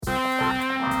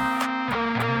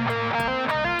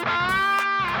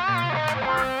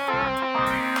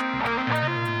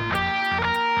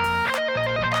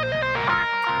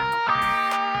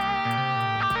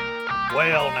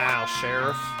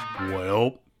Sheriff?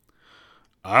 Well,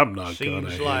 I'm not gonna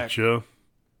hit you.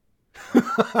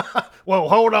 Well,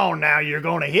 hold on now. You're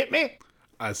gonna hit me?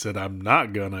 I said I'm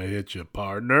not gonna hit you,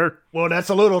 partner. Well, that's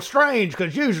a little strange,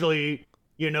 because usually,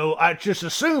 I just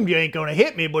assumed you ain't gonna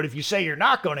hit me, but if you say you're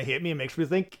not gonna hit me, it makes me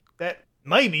think that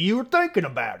maybe you were thinking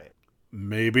about it.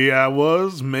 Maybe I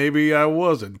was, maybe I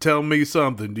wasn't. Tell me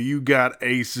something. Do you got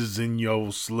aces in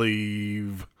your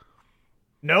sleeve?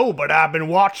 No, but I've been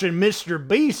watching Mr.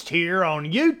 Beast here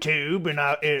on YouTube, and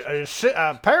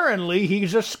apparently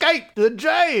he's escaped the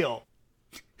jail.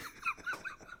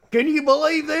 Can you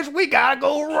believe this? We gotta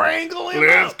go wrangle him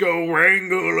Let's up. go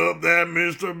wrangle up that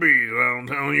Mr. Beast. I'm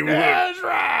telling you what. That's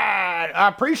right. I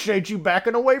appreciate you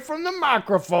backing away from the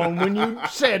microphone when you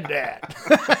said that.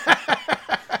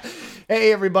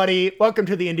 Hey, everybody. Welcome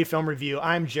to the Indie Film Review.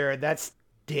 I'm Jared. That's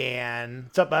Dan.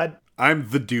 What's up, bud? I'm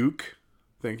the Duke.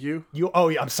 Thank you. Oh,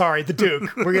 yeah, I'm sorry, the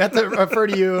Duke. We're gonna have to refer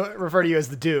to you as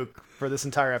the Duke for this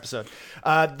entire episode.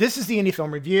 This is the Indie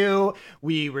Film Review.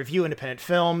 We review independent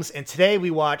films, and today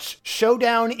we watch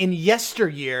Showdown in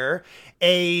Yesteryear,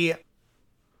 a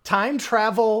time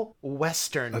travel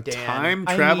western. Time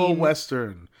travel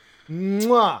western.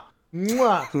 Mwah,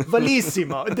 mwah,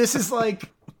 bellissimo. This is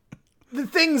like the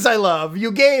things I love.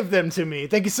 You gave them to me.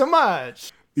 Thank you so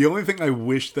much. The only thing I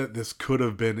wish that this could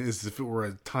have been is if it were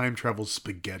a time travel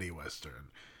spaghetti western.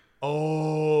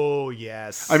 Oh,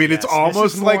 yes. I mean, yes. it's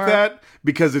almost like that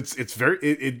because it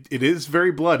is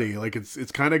very bloody. Like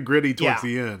it's kind of gritty towards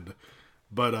the end.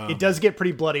 But it does get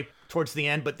pretty bloody towards the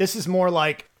end, but this is more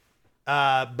like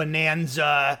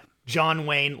Bonanza, John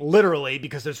Wayne, literally,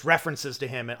 because there's references to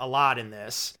him a lot in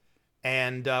this.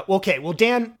 And okay, well,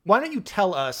 Dan, why don't you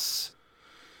tell us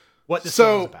what this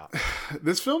film is about?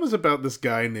 This film is about this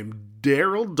guy named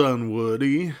Daryl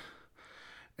Dunwoody,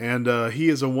 and he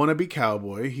is a wannabe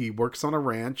cowboy. He works on a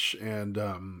ranch, and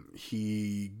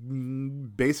he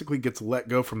basically gets let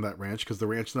go from that ranch because the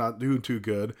ranch is not doing too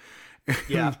good.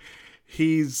 And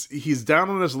he's down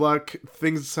on his luck.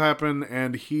 Things happen,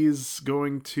 and he's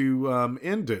going to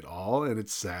end it all, and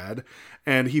it's sad.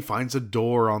 And he finds a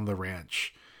door on the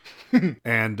ranch.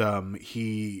 And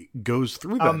he goes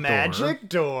through that door. A magic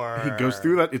door. He goes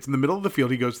through that. It's in the middle of the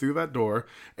field. He goes through that door,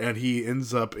 and he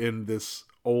ends up in this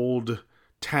old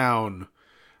town.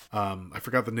 I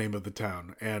forgot the name of the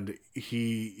town. And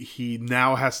he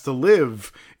now has to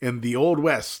live in the Old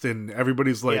West. And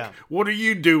everybody's like, What are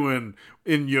you doing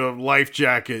in your life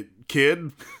jacket,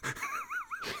 kid?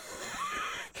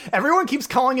 Everyone keeps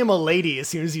calling him a lady as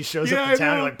soon as he shows up in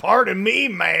town. You're like, pardon me,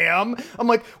 ma'am. I'm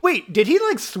like, wait, did he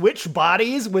like switch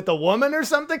bodies with a woman or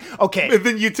something? Okay. And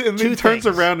then he turns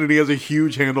around and he has a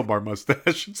huge handlebar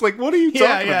mustache. It's like, what are you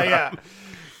talking about? Yeah.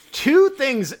 Two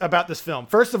things about this film.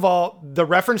 First of all, the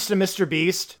reference to Mr.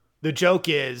 Beast, the joke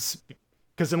is,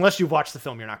 because unless you've watched the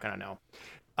film, you're not going to know.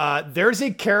 There's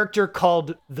a character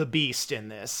called the Beast in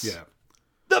this. Yeah.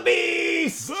 The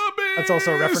Beast! The Beast! That's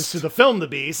also a reference to the film The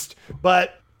Beast.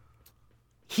 But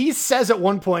he says at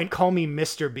one point, call me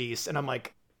Mr. Beast. And I'm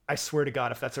like, I swear to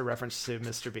God, if that's a reference to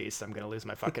Mr. Beast, I'm going to lose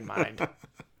my fucking mind.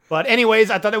 But anyways,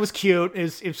 I thought it was cute.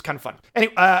 It was kind of fun.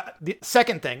 Anyway, the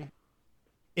second thing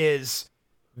is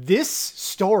this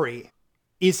story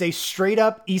is a straight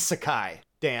up isekai,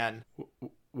 Dan.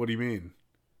 What do you mean?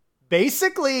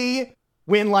 Basically,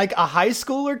 when like a high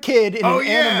schooler kid in an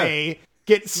anime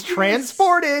gets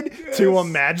transported to a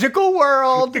magical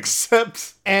world,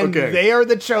 and they are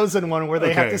the chosen one where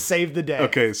they have to save the day.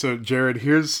 Okay, so Jared,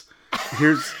 here's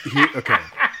okay.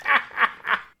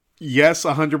 Yes,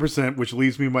 100%, which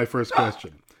leads me to my first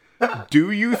question.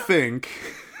 Do you think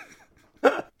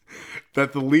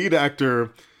that the lead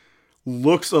actor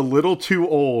looks a little too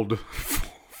old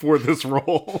for this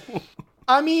role?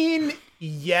 I mean,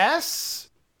 yes.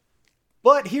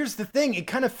 But here's the thing, it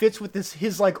kind of fits with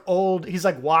his like old, he's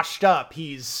like washed up.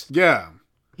 He's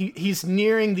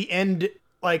nearing the end,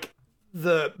 like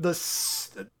the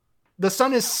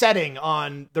sun is setting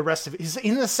on the rest of it. He's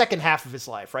in the second half of his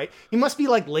life, right? He must be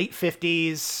like late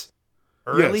 50s,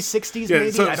 early 60s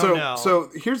maybe, I don't know. So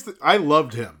I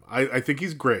loved him. I think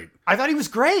he's great. I thought he was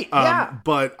great,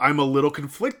 but I'm a little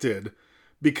conflicted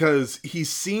because he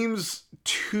seems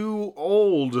too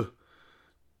old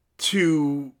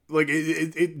to, like,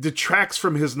 it detracts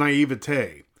from his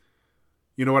naivete.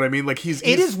 You know what I mean? Like it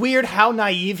is weird how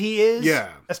naive he is. Yeah.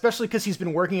 Especially because he's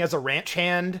been working as a ranch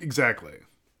hand. Exactly.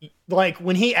 Like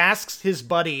when he asks his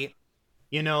buddy,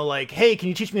 like, hey, can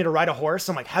you teach me how to ride a horse?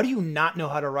 I'm like, how do you not know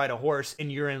how to ride a horse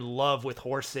and you're in love with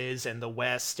horses and the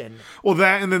West? And well,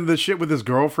 that, and then the shit with his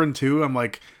girlfriend too. I'm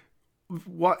like,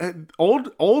 what?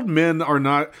 Old men are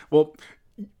not, well,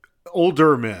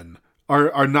 older men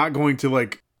are not going to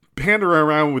like pander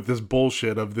around with this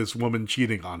bullshit of this woman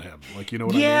cheating on him. Like, you know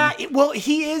what I mean? Yeah, well,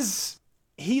 he's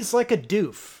like a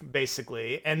doof,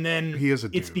 basically. And then he is a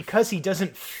doof. It's because he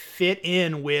doesn't fit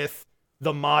in with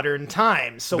the modern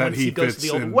times. So once he goes to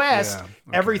the Old West,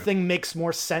 everything makes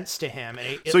more sense to him.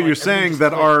 And so you're saying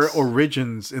that our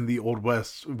origins in the Old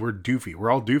West were doofy.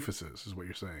 We're all doofuses, is what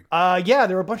you're saying. Yeah,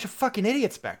 there were a bunch of fucking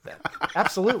idiots back then.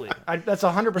 Absolutely. That's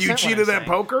 100%. You cheated at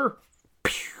poker?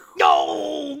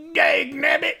 No, dang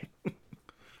nabbit.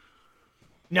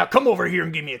 Now come over here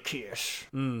and give me a kiss.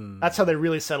 That's how they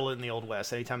really settled it in the Old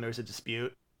West. Anytime there was a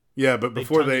dispute. Yeah, but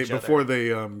before they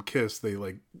kissed, they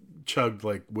like chugged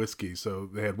like whiskey, so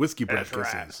they had whiskey breath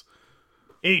kisses.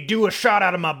 Right. Hey, do a shot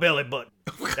out of my belly button.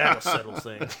 That'll settle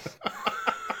things.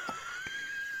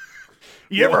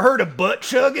 You ever heard of butt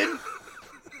chugging?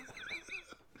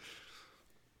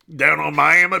 Down on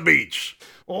Miami Beach.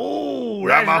 Oh,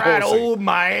 that's right, old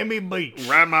Miami Beach.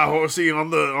 Ride my horsey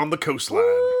on the coastline.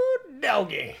 Ooh,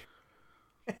 doggy.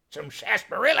 Some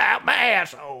sarsaparilla out my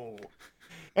asshole.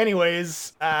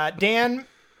 Anyways, Dan,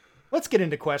 let's get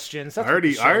into questions. That's I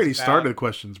already started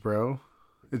questions, bro.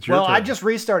 It's your turn. I just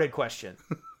restarted question.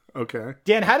 Okay.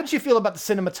 Dan, how did you feel about the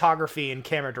cinematography and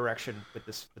camera direction with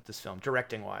this film,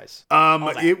 directing wise?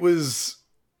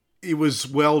 It was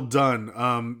well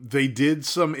done. They did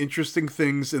some interesting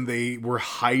things, and they were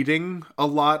hiding a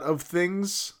lot of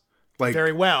things. Like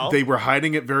very well. They were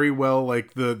hiding it very well,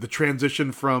 like the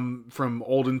transition from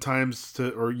olden times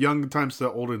or young times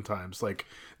to olden times. Like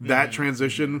that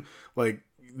transition, like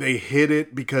they hid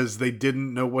it because they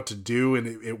didn't know what to do, and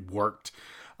it worked.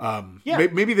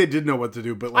 Maybe they did know what to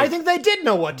do, but like, I think they did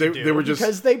know what to do. They were just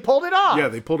because they pulled it off. Yeah,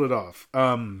 they pulled it off.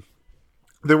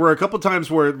 There were a couple times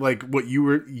where like what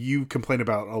you complain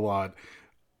about a lot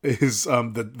is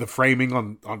the framing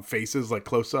on faces, like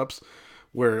close-ups,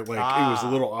 where like it was a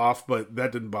little off, but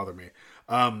that didn't bother me.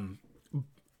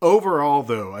 Overall,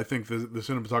 though, I think the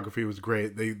cinematography was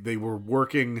great. They were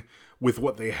working with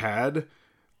what they had.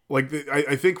 Like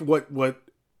I think what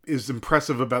is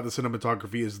impressive about the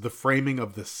cinematography is the framing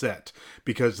of the set,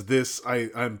 because this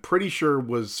I'm pretty sure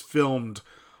was filmed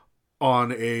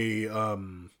on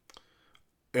an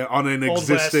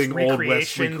existing Old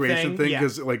West recreation thing,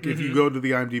 because like if you go to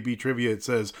the IMDb trivia, it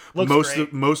says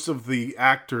most of the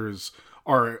actors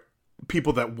are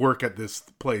people that work at this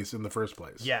place in the first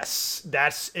place. Yes,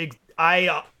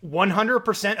 I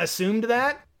 100% assumed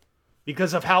that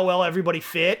because of how well everybody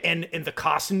fit and the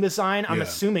costume design. I'm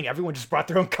assuming everyone just brought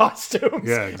their own costumes.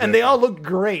 Yeah, exactly. And they all looked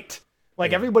great.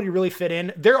 Like everybody really fit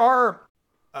in. There are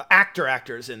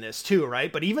actors in this too,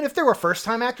 right? But even if there were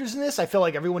first-time actors in this, I feel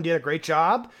like everyone did a great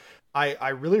job. I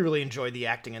really, really enjoyed the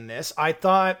acting in this. I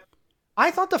thought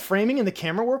the framing and the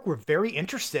camera work were very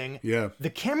interesting. Yeah. The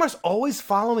camera's always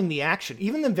following the action.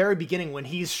 Even in the very beginning when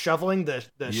he's shoveling the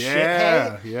shit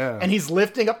hay and he's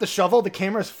lifting up the shovel, the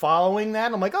camera's following that.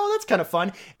 And I'm like, oh, that's kind of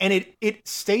fun. And it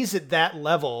stays at that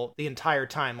level the entire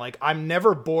time. Like, I'm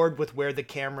never bored with where the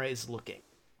camera is looking.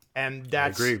 And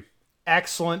that's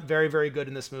excellent. Very, very good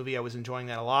in this movie. I was enjoying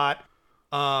that a lot.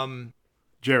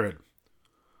 Jared.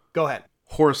 Go ahead.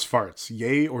 Horse farts,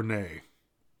 yay or nay?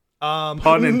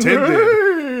 Pun intended.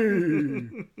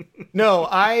 No,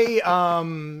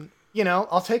 I'll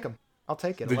take them. I'll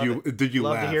take it. Did you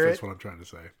laugh? That's what I'm trying to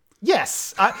say.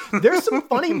 Yes. There's some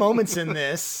funny moments in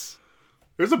this.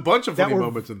 There's a bunch of funny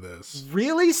moments in this.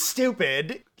 Really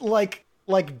stupid, like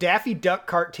Daffy Duck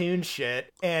cartoon shit.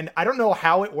 And I don't know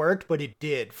how it worked, but it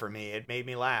did for me. It made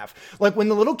me laugh. Like when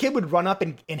the little kid would run up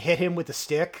and hit him with a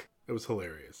stick. It was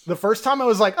hilarious. The first time I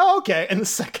was like, oh, okay. And the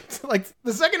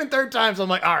second and third times I'm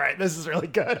like, all right, this is really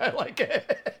good. I like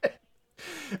it.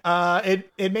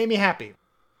 It made me happy.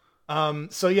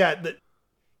 So yeah,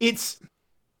 it's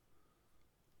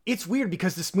weird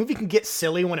because this movie can get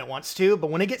silly when it wants to, but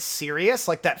when it gets serious,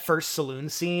 like that first saloon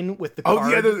scene with the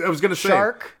card I was gonna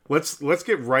shark. Say, let's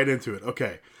get right into it.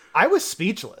 Okay. I was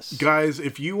speechless. Guys,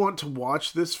 if you want to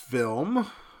watch this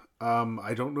film,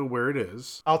 I don't know where it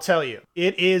is. I'll tell you.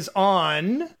 It is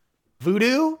on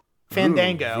Vudu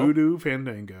Fandango. Vudu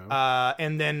Fandango.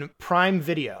 And then Prime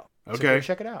Video. Okay. So go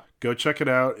check it out. Go check it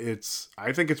out.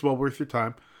 I think it's well worth your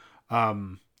time.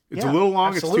 It's a little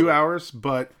long. Absolutely. It's 2 hours,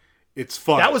 but it's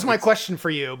fun. That was my question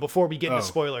for you before we get into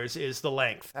spoilers, is the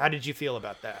length. How did you feel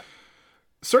about that?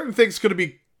 Certain things could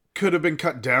have been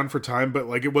cut down for time, but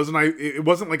like it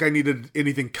wasn't like I needed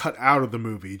anything cut out of the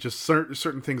movie. Just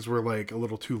certain things were like a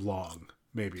little too long,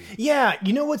 maybe. Yeah,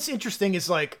 you know what's interesting is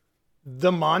like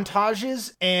the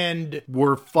montages and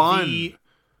were fun.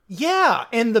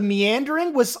 And the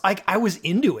meandering was like I was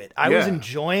into it. I was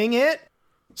enjoying it.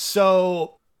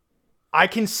 So I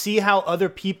can see how other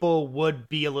people would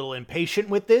be a little impatient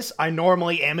with this. I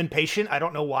normally am impatient. I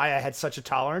don't know why I had such a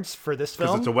tolerance for this film.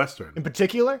 Because it's a Western. In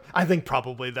particular. I think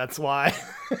probably that's why.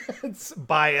 It's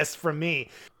biased from me.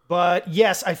 But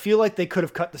yes, I feel like they could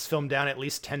have cut this film down at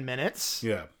least 10 minutes.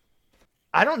 Yeah.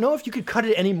 I don't know if you could cut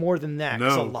it any more than that.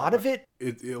 Because No. a lot of it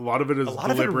is deliberate. A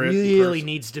lot of it really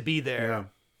needs to be there. Yeah.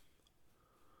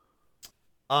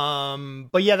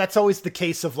 But yeah, that's always the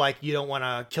case of like, you don't want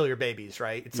to kill your babies,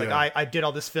 right? It's like, I did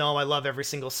all this film. I love every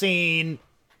single scene.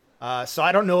 So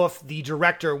I don't know if the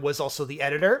director was also the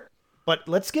editor, but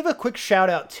let's give a quick shout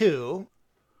out to,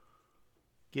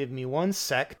 give me one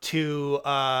sec, to,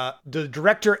 the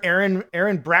director, Aaron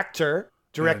Brachter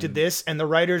directed this, and the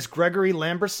writers Gregory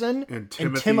Lamberson and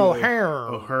Tim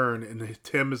O'Hearn. And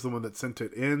Tim is the one that sent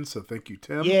it in. So thank you,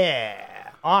 Tim.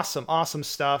 Yeah. Awesome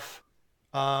stuff.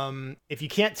 If you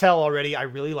can't tell already, I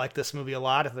really like this movie a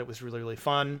lot. I thought it was really, really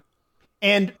fun.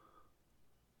 And,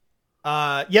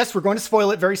 yes, we're going to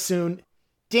spoil it very soon.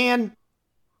 Dan,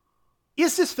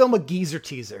 is this film a geezer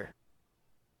teaser?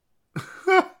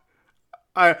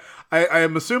 I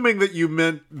am assuming that you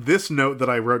meant this note that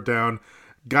I wrote down.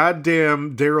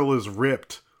 Goddamn, Daryl is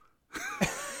ripped.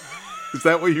 Is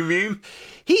that what you mean?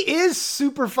 He is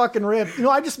super fucking ripped.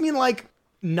 I just mean like,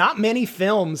 not many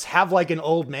films have like an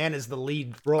old man as the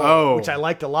lead role, which I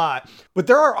liked a lot. But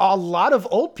there are a lot of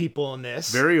old people in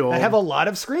this. Very old. That have a lot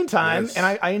of screen time, and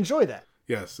I enjoy that.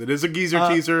 Yes, it is a geezer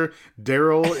teaser.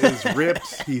 Daryl is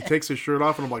ripped. He takes his shirt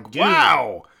off, and I'm like,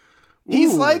 wow. Ooh.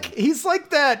 He's like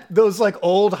those like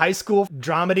old high school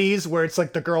dramedies where it's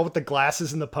like the girl with the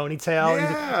glasses and the ponytail. Yeah.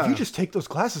 And like, if you just take those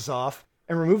glasses off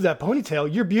and remove that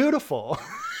ponytail, you're beautiful.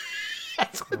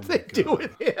 That's what they do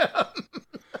with him.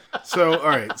 So, all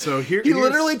right. So he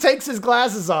literally takes his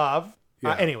glasses off.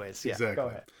 Yeah, anyways, yeah, exactly. Go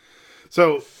ahead.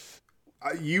 So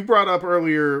you brought up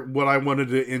earlier what I wanted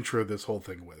to intro this whole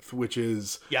thing with, which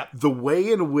is the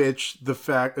way in which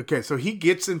okay, so he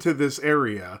gets into this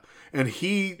area and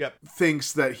he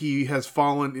thinks that he has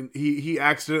he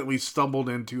accidentally stumbled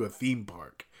into a theme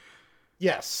park.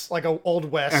 Yes, like an Old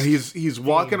West. And he's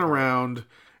walking around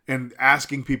and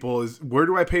asking people, where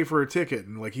do I pay for a ticket?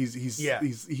 And like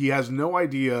he has no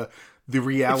idea the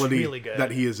reality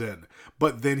that he is in.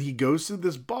 But then he goes to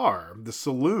this bar, the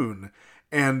saloon,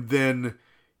 and then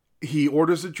he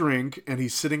orders a drink and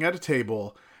he's sitting at a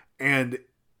table and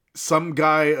some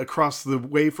guy across the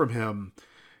way from him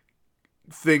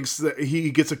thinks that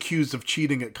he gets accused of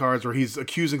cheating at cards, or he's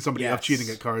accusing somebody of cheating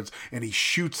at cards, and he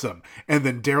shoots him. And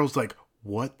then Daryl's like,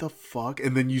 what the fuck?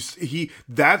 And then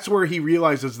that's where he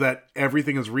realizes that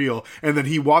everything is real. And then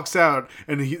he walks out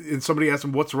and somebody asks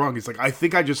him what's wrong. He's like, I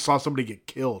think I just saw somebody get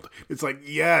killed. It's like,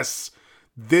 yes,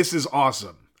 this is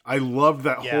awesome. I love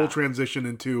that whole transition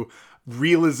into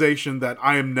realization that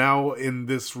I am now in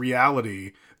this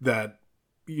reality that,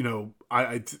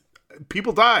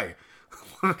 people die.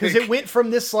 Because it went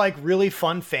from this like really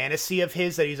fun fantasy of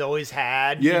his that he's always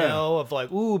had, of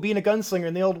like, ooh, being a gunslinger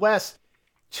in the Old West,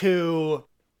 to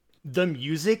the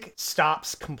music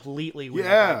stops completely when the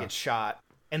guy gets shot.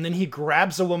 And then he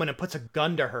grabs a woman and puts a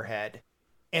gun to her head.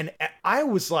 And I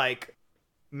was like,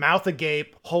 mouth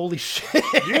agape, holy shit.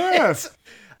 Yes.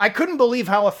 I couldn't believe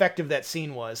how effective that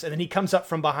scene was. And then he comes up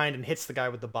from behind and hits the guy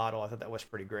with the bottle. I thought that was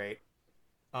pretty great.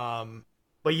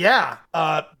 But yeah,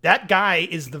 that guy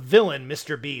is the villain,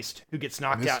 Mr. Beast, who gets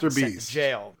knocked out and sent to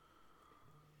jail.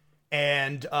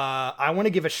 And I want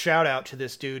to give a shout out to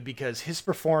this dude because his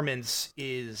performance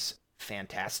is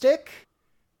fantastic.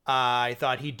 I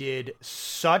thought he did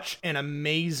such an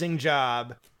amazing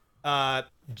job.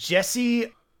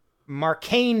 Jesse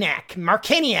Markaniak.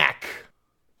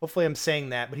 Hopefully I'm saying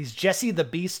that, but he's Jesse the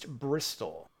Beast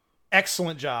Bristol.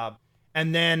 Excellent job.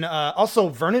 And then also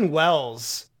Vernon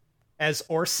Wells as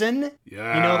Orson.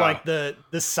 Yeah. Like the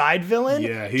side villain.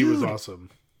 Yeah, he was awesome.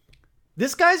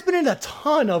 This guy's been in a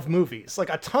ton of movies, like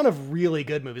a ton of really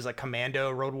good movies, like Commando,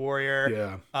 Road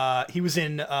Warrior. Yeah. He was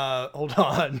in, hold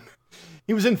on.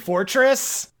 He was in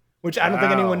Fortress, which I don't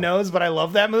think anyone knows, but I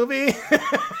love that movie.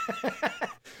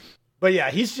 But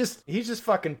yeah, he's just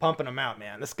fucking pumping them out,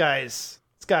 man. This guy is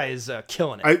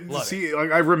killing it.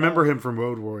 I remember him from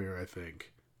Road Warrior, I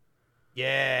think.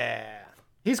 Yeah.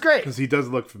 He's great. Because he does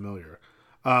look familiar.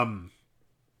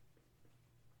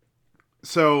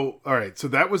 So, all right. So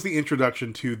that was the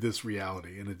introduction to this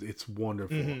reality, and it's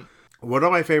wonderful. Mm-hmm. One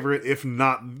of my favorite, if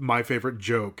not my favorite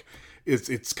joke, is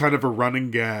it's kind of a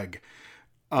running gag.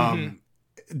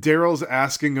 Daryl's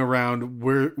asking around,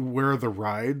 where are the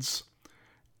rides?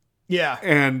 Yeah.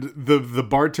 And the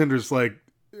bartender's like,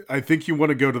 I think you want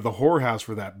to go to the whorehouse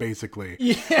for that, basically.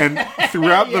 Yeah. And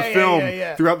throughout the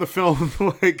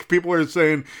film, like people are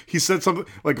saying he said something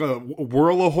like a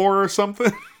whirl of whore or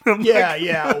something.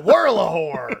 Whirl of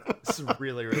whore. It's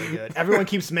really, really good. Everyone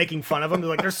keeps making fun of him. They're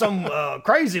like, there's some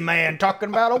crazy man talking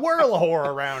about a whirl of whore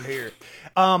around here.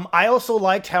 I also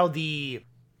liked how the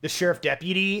sheriff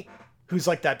deputy, who's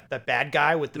like that bad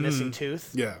guy with the missing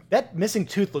tooth. Yeah. That missing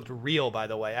tooth looked real, by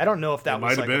the way. I don't know if that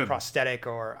was like a prosthetic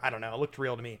or I don't know. It looked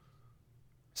real to me.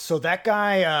 So that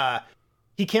guy,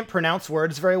 he can't pronounce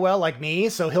words very well like me.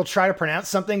 So he'll try to pronounce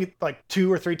something like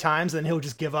 2 or 3 times, and then he'll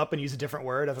just give up and use a different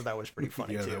word. I thought that was pretty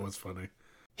funny too. Yeah, that was funny.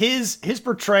 His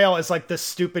portrayal is like the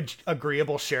stupid,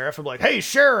 agreeable sheriff. I'm like, hey,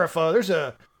 sheriff, there's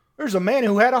a man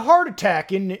who had a heart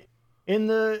attack in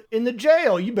the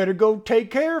jail. You better go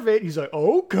take care of it. He's like,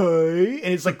 okay. And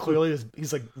he's like, clearly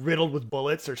he's like riddled with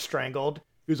bullets or strangled.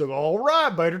 He's like, all right,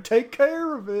 better take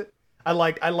care of it. I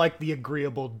like the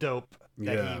agreeable dope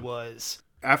that he was.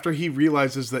 After he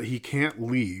realizes that he can't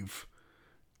leave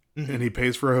and he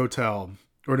pays for a hotel,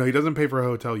 or no, he doesn't pay for a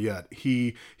hotel yet.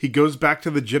 He goes back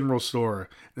to the general store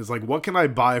and is like, what can I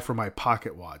buy for my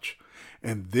pocket watch?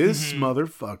 And this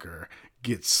motherfucker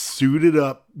gets suited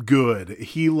up good.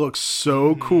 He looks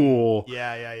so cool.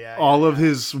 Yeah. All of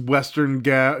his Western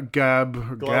gab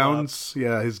gowns. Up.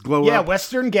 Yeah, his glow up. Yeah,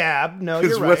 Western gab. No,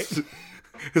 you're right.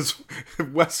 His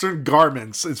Western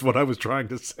garments is what I was trying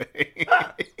to say.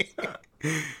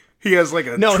 He has like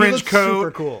a trench coat.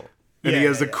 Super cool. And he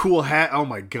has a cool hat. Oh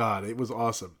my God, it was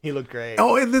awesome. He looked great.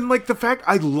 Oh, and then like the fact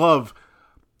I love,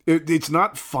 it's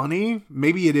not funny.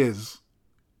 Maybe it is.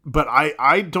 But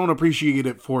I don't appreciate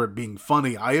it for it being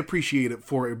funny. I appreciate it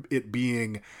for it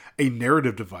being a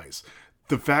narrative device.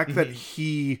 The fact that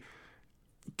he,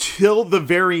 till the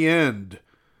very end,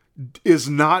 is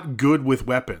not good with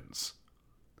weapons.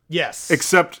 Yes.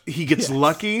 Except he gets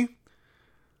lucky.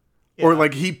 Yeah. Or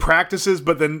like he practices,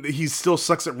 but then he still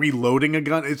sucks at reloading a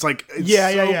gun. It's like, it's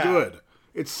good.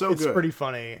 It's so good. It's pretty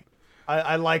funny.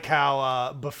 I like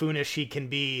how buffoonish he can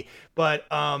be. But,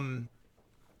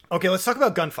 okay, let's talk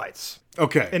about gunfights.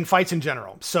 Okay. And fights in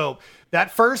general. So that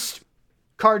first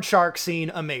card shark scene,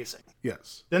 amazing.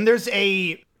 Yes. Then there's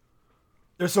a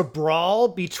brawl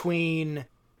between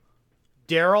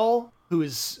Daryl, who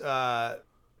is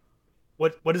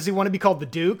what does he want to be called? The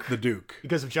Duke? The Duke.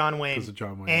 Because of John Wayne. Because of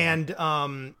John Wayne.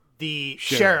 And the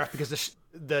sheriff, because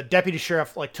the deputy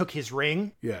sheriff like took his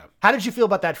ring. Yeah. How did you feel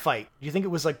about that fight? Do you think it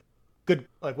was like good,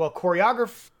 like good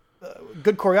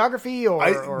choreography, or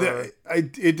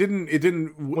it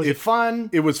didn't. Was it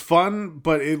fun? It was fun,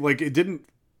 but it didn't.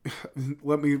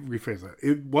 Let me rephrase that.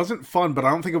 It wasn't fun, but I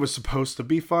don't think it was supposed to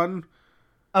be fun.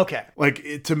 Okay.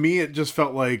 Like to me, it just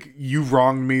felt like you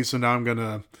wronged me, so now I'm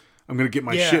gonna get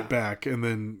my shit back, and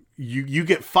then you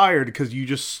get fired because you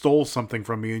just stole something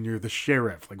from me, and you're the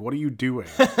sheriff. Like, what are you doing?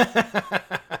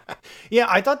 Yeah,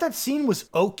 I thought that scene was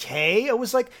okay. It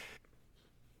was like,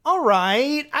 all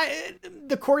right.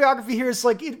 The choreography here is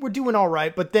like, we're doing all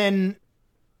right. But then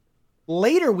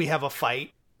later we have a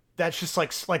fight that's just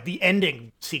like the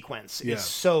ending sequence is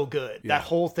so good. Yeah. That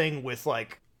whole thing with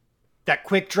like that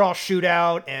quick draw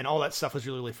shootout and all that stuff was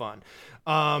really, really fun.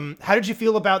 How did you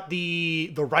feel about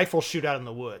the rifle shootout in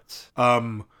the woods?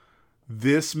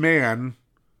 This man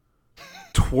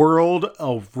twirled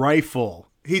a rifle.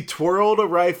 He twirled a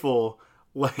rifle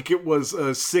like it was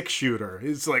a 6-shooter.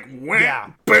 It's like,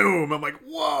 wham, boom. I'm like,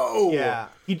 whoa.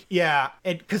 Yeah.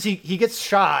 And because he gets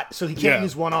shot, so he can't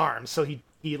use one arm. So he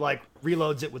like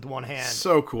reloads it with one hand.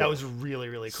 So cool. That was really,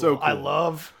 really cool. So cool. I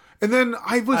love. And then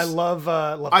I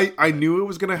knew it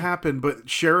was going to happen, but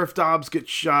Sheriff Dobbs gets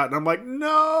shot, and I'm like,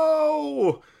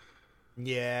 no.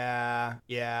 Yeah.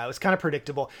 It was kind of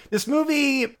predictable. This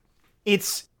movie,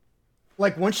 it's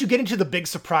like once you get into the big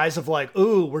surprise of like,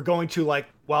 ooh, we're going to like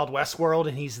Wild West world,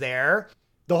 and he's there.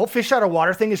 The whole fish out of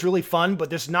water thing is really fun,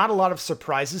 but there's not a lot of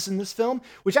surprises in this film,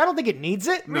 which I don't think it needs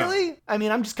it, really. No. I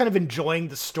mean, I'm just kind of enjoying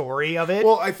the story of it.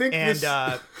 Well, I think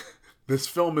this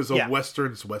film is a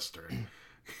Western's Western.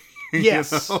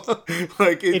 Yes. You know?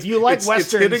 Like if you like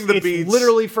Westerns, it's hitting the beats.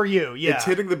 Literally for you. Yeah. It's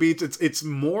hitting the beats. It's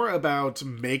more about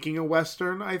making a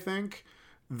Western, I think,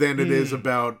 than it is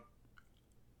about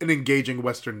an engaging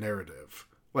Western narrative.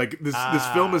 Like this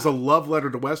film is a love letter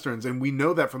to Westerns, and we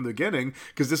know that from the beginning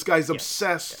because this guy's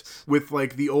obsessed with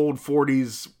like the old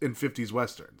 40s and 50s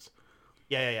Westerns.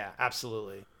 Yeah,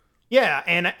 absolutely. Yeah,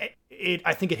 and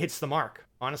I think it hits the mark,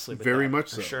 honestly. Very much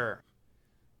so. For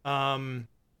sure.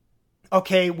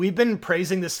 Okay, we've been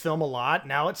praising this film a lot.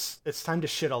 Now it's time to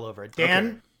shit all over it.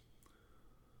 Dan,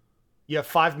 you have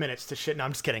 5 minutes to shit. No,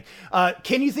 I'm just kidding.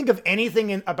 Can you think of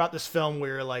anything about this film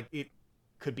where like it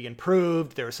could be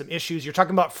improved. There were some issues. You're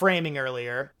talking about framing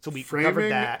earlier, so we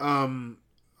covered that.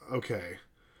 Okay.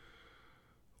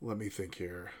 Let me think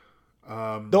here.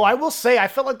 Though I will say, I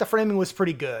felt like the framing was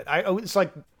pretty good. It's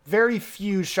like very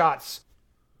few shots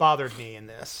bothered me in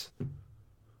this.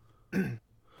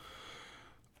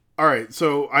 All right,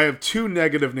 so I have 2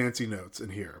 negative Nancy notes in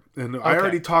here, and I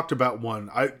already talked about one.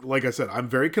 Like I said, I'm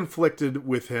very conflicted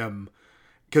with him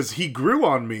because he grew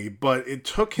on me, but it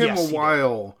took him a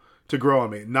while to grow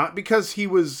on me. Not because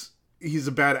he's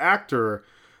a bad actor,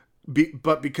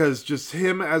 but because just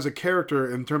him as a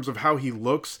character in terms of how he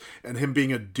looks and him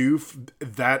being a doof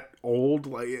that old.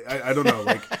 Like I don't know,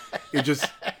 like it just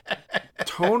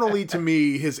tonally to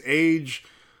me, his age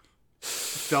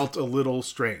felt a little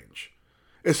strange.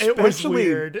 Especially, it was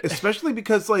weird. Especially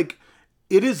because, like,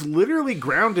 it is literally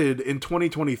grounded in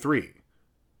 2023,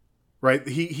 right?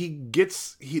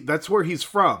 That's where he's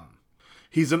from.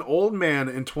 He's an old man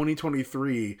in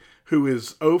 2023 who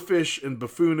is oafish and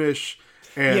buffoonish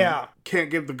and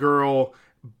can't get the girl,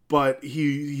 but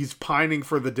he's pining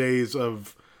for the days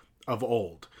of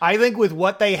old. I think with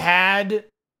what they had,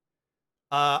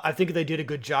 I think they did a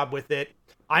good job with it.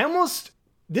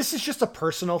 This is just a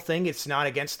personal thing. It's not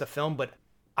against the film, but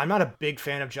I'm not a big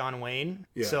fan of John Wayne.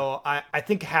 Yeah. So I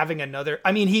think having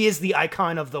he is the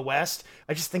icon of the West.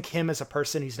 I just think him as a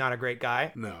person, he's not a great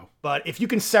guy. No. But if you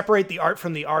can separate the art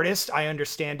from the artist, I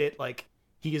understand it. Like,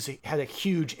 he had a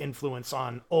huge influence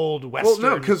on old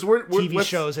Western TV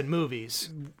shows and movies.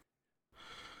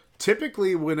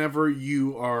 Typically, whenever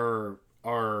you are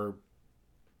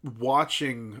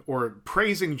watching or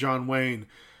praising John Wayne,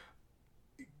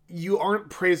 you aren't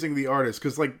praising the artist,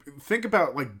 because like think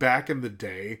about like back in the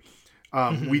day,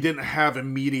 we didn't have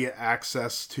immediate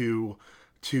access to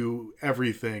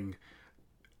everything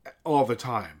all the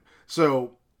time.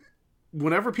 So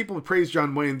whenever people praise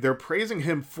John Wayne, they're praising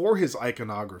him for his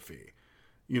iconography.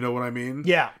 You know what I mean?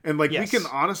 Yeah. And like we can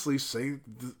honestly say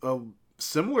a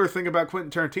similar thing about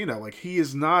Quentin Tarantino. Like, he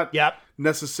is not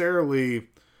necessarily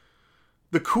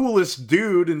the coolest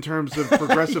dude in terms of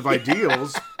progressive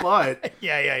ideals, but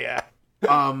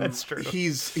that's true.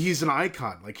 He's an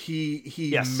icon. Like,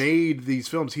 he made these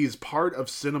films. He is part of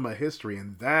cinema history,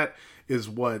 and that is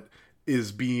what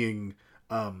is being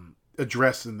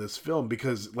addressed in this film,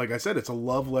 because like I said, it's a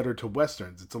love letter to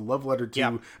Westerns. It's a love letter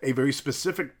to a very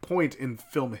specific point in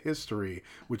film history,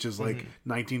 which is like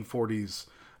 1940s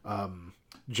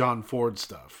John Ford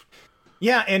stuff.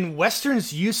 Yeah, and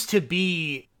Westerns used to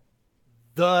be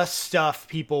the stuff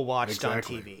people watched on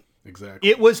TV. Exactly.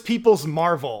 It was people's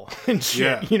Marvel and shit.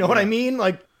 Yeah, you know what I mean?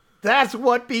 Like, that's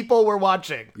what people were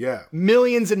watching. Yeah.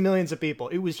 Millions and millions of people.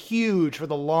 It was huge for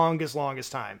the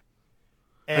longest time.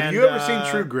 And, have you ever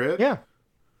seen True Grit? Yeah.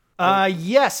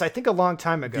 Yes, I think a long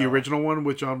time ago. The original one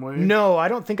with John Wayne? No, I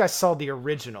don't think I saw the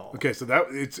original. Okay, so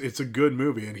it's a good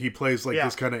movie, and he plays like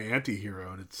this kind of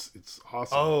anti-hero, and it's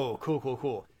awesome. Oh,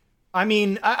 cool. I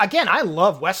mean, again, I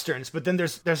love Westerns, but then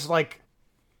there's like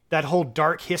that whole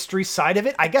dark history side of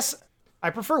it. I guess I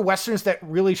prefer Westerns that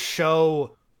really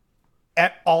show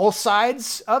at all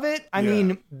sides of it. I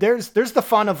mean, there's the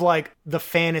fun of like the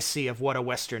fantasy of what a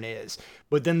Western is,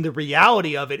 but then the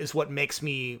reality of it is what makes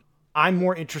I'm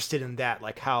more interested in that,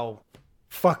 like how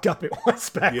fucked up it was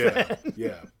back then.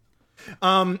 Yeah.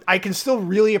 I can still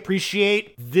really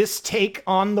appreciate this take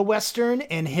on the Western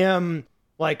and him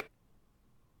like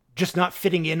just not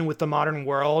fitting in with the modern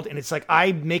world. And it's like,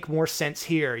 I make more sense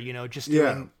here, you know, just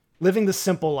living the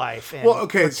simple life and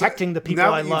protecting the people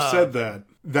I love. Now that you've said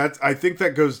that, I think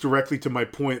that goes directly to my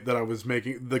point that I was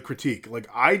making, the critique. Like,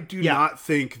 I do not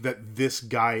think that this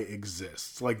guy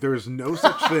exists. Like, there's no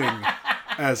such thing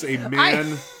as a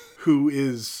man who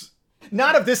is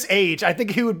not of this age. I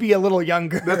think he would be a little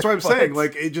younger. That's what I'm saying.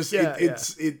 Like, it just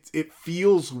it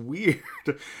feels weird,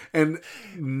 and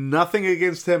nothing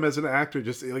against him as an actor.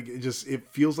 It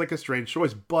feels like a strange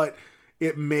choice, but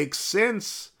it makes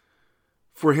sense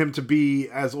for him to be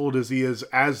as old as he is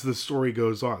as the story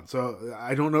goes on. So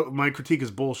I don't know. My critique is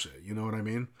bullshit. You know what I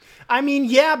mean? I mean,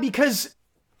 yeah, because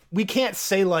we can't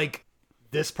say like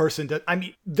this person does. I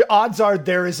mean, the odds are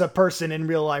there is a person in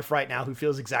real life right now who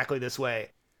feels exactly this way.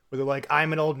 Where they're like,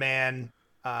 I'm an old man.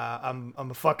 I'm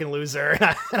a fucking loser.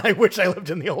 And I wish I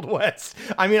lived in the Old West.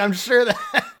 I mean, I'm sure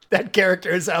that character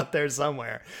is out there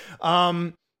somewhere.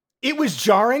 It was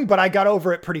jarring, but I got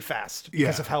over it pretty fast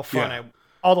because of how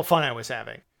all the fun I was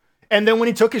having. And then when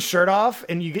he took his shirt off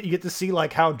and you get to see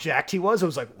like how jacked he was, I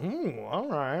was like, all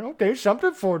right, okay,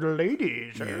 something for the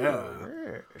ladies. Yeah.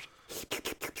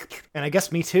 And I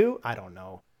guess me too. I don't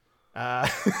know.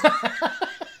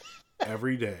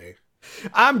 Every day.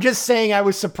 I'm just saying I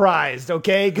was surprised,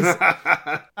 okay?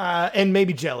 And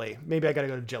maybe jelly. Maybe I got to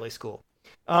go to jelly school.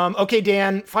 Okay,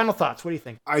 Dan, final thoughts. What do you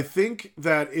think? I think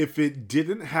that if it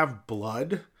didn't have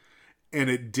blood and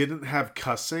it didn't have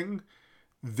cussing,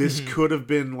 this could have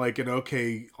been like an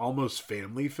okay, almost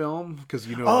family film. Because,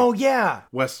 you know,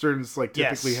 Westerns like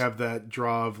typically have that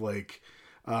draw of like,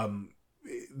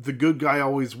 the good guy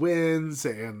always wins,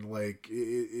 and like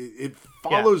it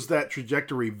follows that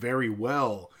trajectory very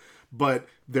well. But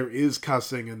there is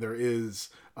cussing and there is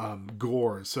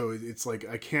gore, so it's like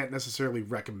I can't necessarily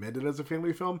recommend it as a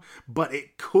family film, but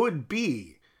it could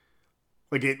be.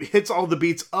 Like it hits all the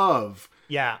beats of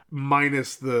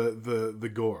minus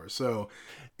the gore. So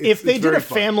if they did a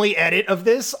family edit of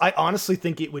this, I honestly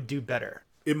think it would do better.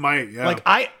 It might, yeah. Like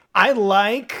I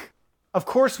like, of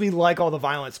course we like all the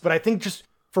violence, but I think just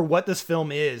for what this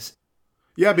film is,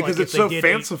 because like it's so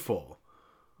fanciful.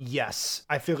 Yes,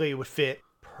 I feel like it would fit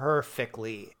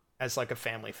perfectly as like a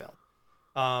family film.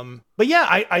 But yeah,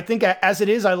 I think as it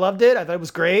is, I loved it. I thought it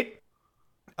was great.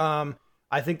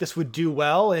 I think this would do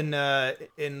well in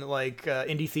like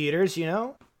indie theaters, you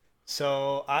know.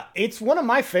 So it's one of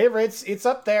my favorites. It's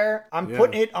up there. I'm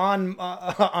putting it on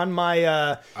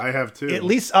my. I have too. At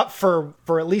least up for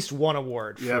at least one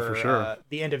award. For sure.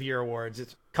 The end of year awards.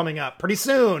 It's coming up pretty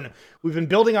soon. We've been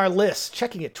building our list,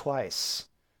 checking it twice.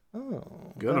 Oh,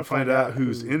 gonna find out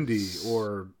who's indie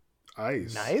or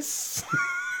ice. Nice.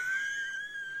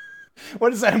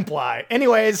 What does that imply?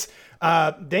 Anyways,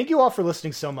 thank you all for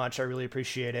listening so much. I really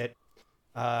appreciate it.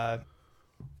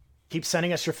 Keep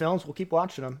sending us your films. We'll keep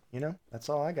watching them. You know, that's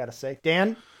all I got to say.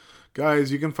 Dan?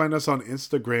 Guys, you can find us on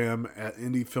Instagram at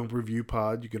Indie Film Review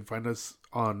Pod. You can find us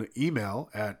on email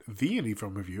at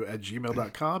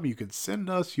theindiefilmreview@gmail.com. You can send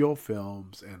us your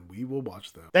films and we will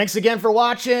watch them. Thanks again for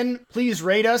watching. Please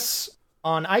rate us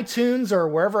on iTunes or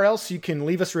wherever else you can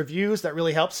leave us reviews. That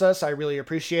really helps us. I really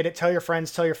appreciate it. Tell your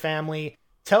friends, tell your family,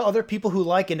 tell other people who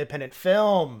like independent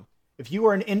film. If you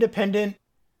are an independent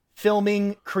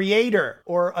filming creator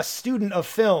or a student of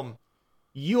film,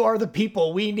 you are the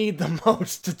people we need the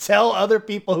most to tell other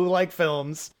people who like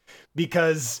films,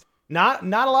 because not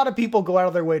a lot of people go out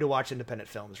of their way to watch independent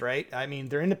films, right? I mean,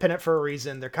 they're independent for a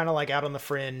reason. They're kind of like out on the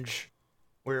fringe.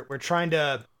 We're trying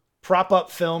to prop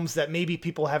up films that maybe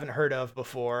people haven't heard of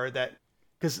before, that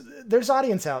because there's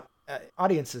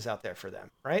audiences out there for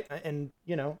them, right? And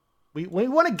you know, we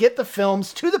want to get the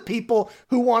films to the people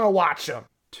who want to watch them.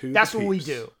 That's what we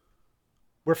do.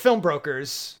 We're film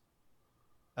brokers,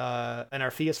 and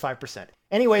our fee is 5%.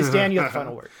 Anyways, Dan, you have the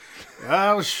final word.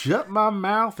 I'll shut my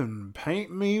mouth and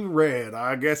paint me red.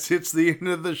 I guess it's the end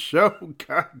of the show.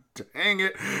 God dang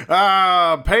it.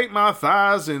 Paint my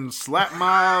thighs and slap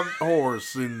my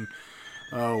horse. And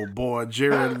oh boy,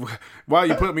 Jared, why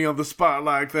you put me on the spot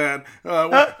like that?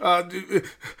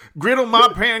 Griddle my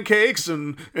pancakes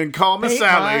and call me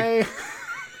Sally.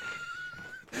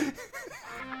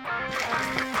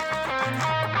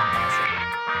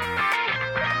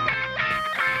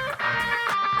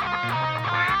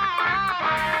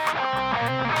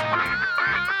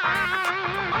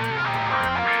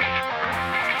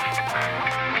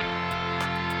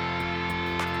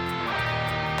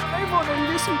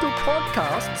 Listen to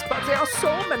podcasts, but there are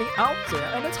so many out there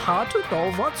and it's hard to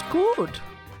know what's good.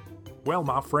 Well,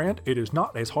 my friend, it is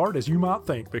not as hard as you might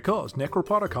think, because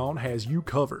Necropodicon has you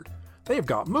covered. They've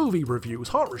got movie reviews,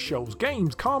 horror shows,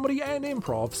 games, comedy, and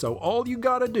improv, so all you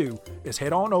gotta do is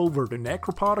head on over to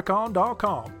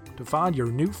necropodicon.com to find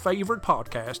your new favorite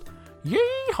podcast.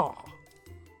 Yeehaw!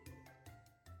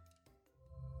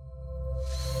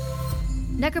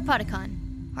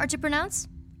 Necropodicon. Hard to pronounce,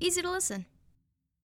 easy to listen.